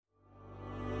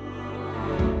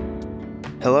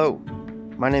Hello,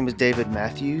 my name is David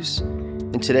Matthews,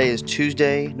 and today is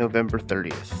Tuesday, November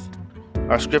 30th.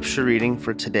 Our scripture reading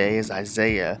for today is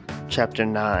Isaiah chapter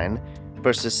 9,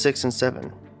 verses 6 and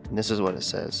 7, and this is what it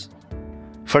says.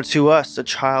 For to us a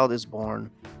child is born,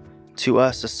 to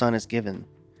us a son is given,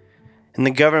 and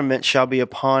the government shall be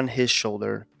upon his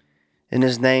shoulder, and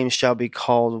his name shall be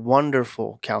called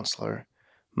Wonderful Counselor,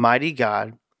 Mighty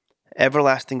God,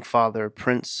 Everlasting Father,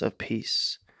 Prince of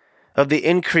Peace. Of the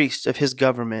increase of his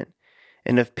government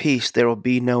and of peace there will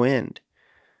be no end,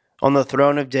 on the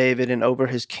throne of David and over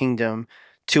his kingdom,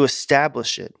 to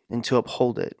establish it and to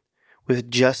uphold it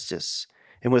with justice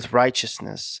and with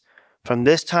righteousness from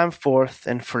this time forth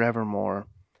and forevermore.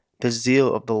 The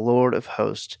zeal of the Lord of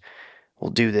hosts will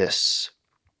do this.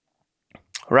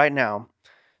 Right now,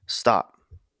 stop.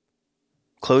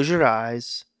 Close your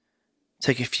eyes,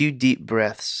 take a few deep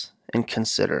breaths, and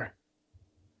consider.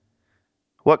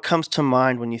 What comes to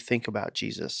mind when you think about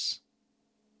Jesus?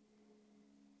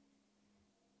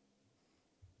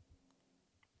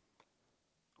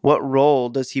 What role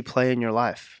does he play in your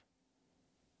life?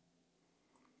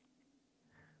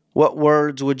 What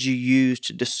words would you use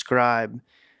to describe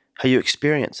how you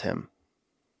experience him?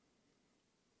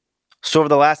 So over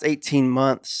the last 18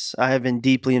 months, I have been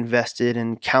deeply invested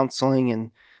in counseling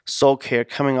and soul care,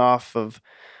 coming off of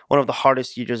one of the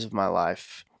hardest years of my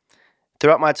life.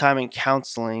 Throughout my time in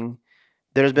counseling,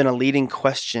 there has been a leading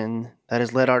question that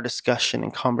has led our discussion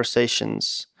and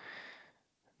conversations.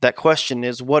 That question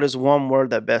is, what is one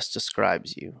word that best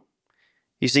describes you?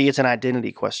 You see, it's an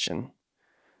identity question.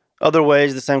 Other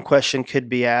ways the same question could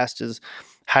be asked is,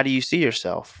 how do you see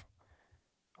yourself?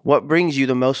 What brings you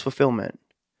the most fulfillment?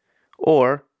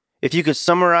 Or, if you could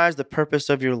summarize the purpose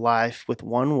of your life with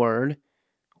one word,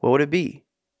 what would it be?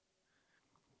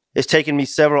 It's taken me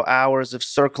several hours of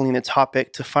circling the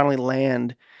topic to finally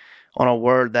land on a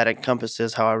word that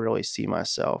encompasses how I really see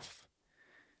myself.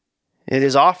 It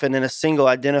is often in a single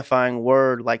identifying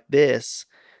word like this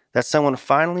that someone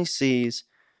finally sees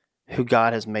who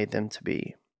God has made them to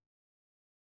be.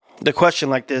 The question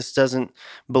like this doesn't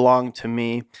belong to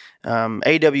me.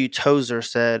 A.W. Tozer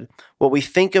said, "What we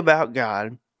think about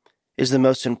God is the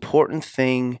most important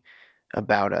thing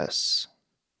about us."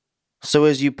 So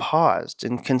as you paused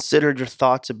and considered your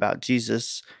thoughts about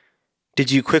Jesus,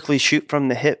 did you quickly shoot from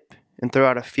the hip and throw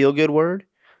out a feel-good word?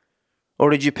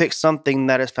 Or did you pick something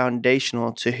that is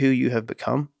foundational to who you have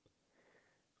become?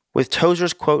 With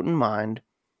Tozer's quote in mind,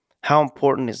 how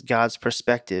important is God's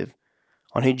perspective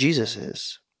on who Jesus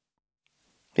is?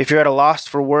 If you're at a loss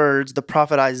for words, the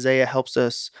prophet Isaiah helps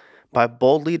us by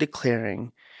boldly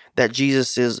declaring that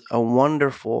Jesus is a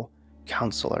wonderful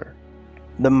counselor,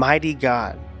 the mighty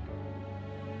God,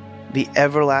 the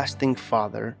everlasting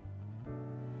Father,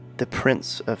 the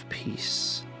Prince of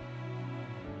Peace.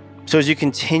 So as you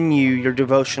continue your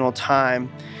devotional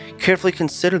time, carefully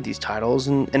consider these titles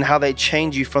and how they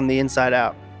change you from the inside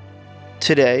out.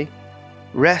 Today,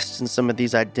 rest in some of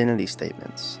these identity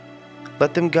statements.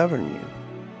 Let them govern you,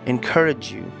 encourage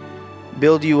you,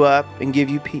 build you up, and give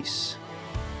you peace.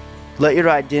 Let your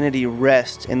identity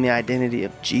rest in the identity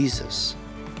of Jesus,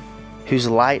 whose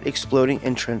light exploding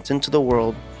entrance into the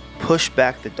world pushed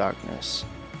back the darkness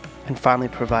and finally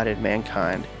provided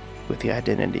mankind with the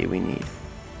identity we need.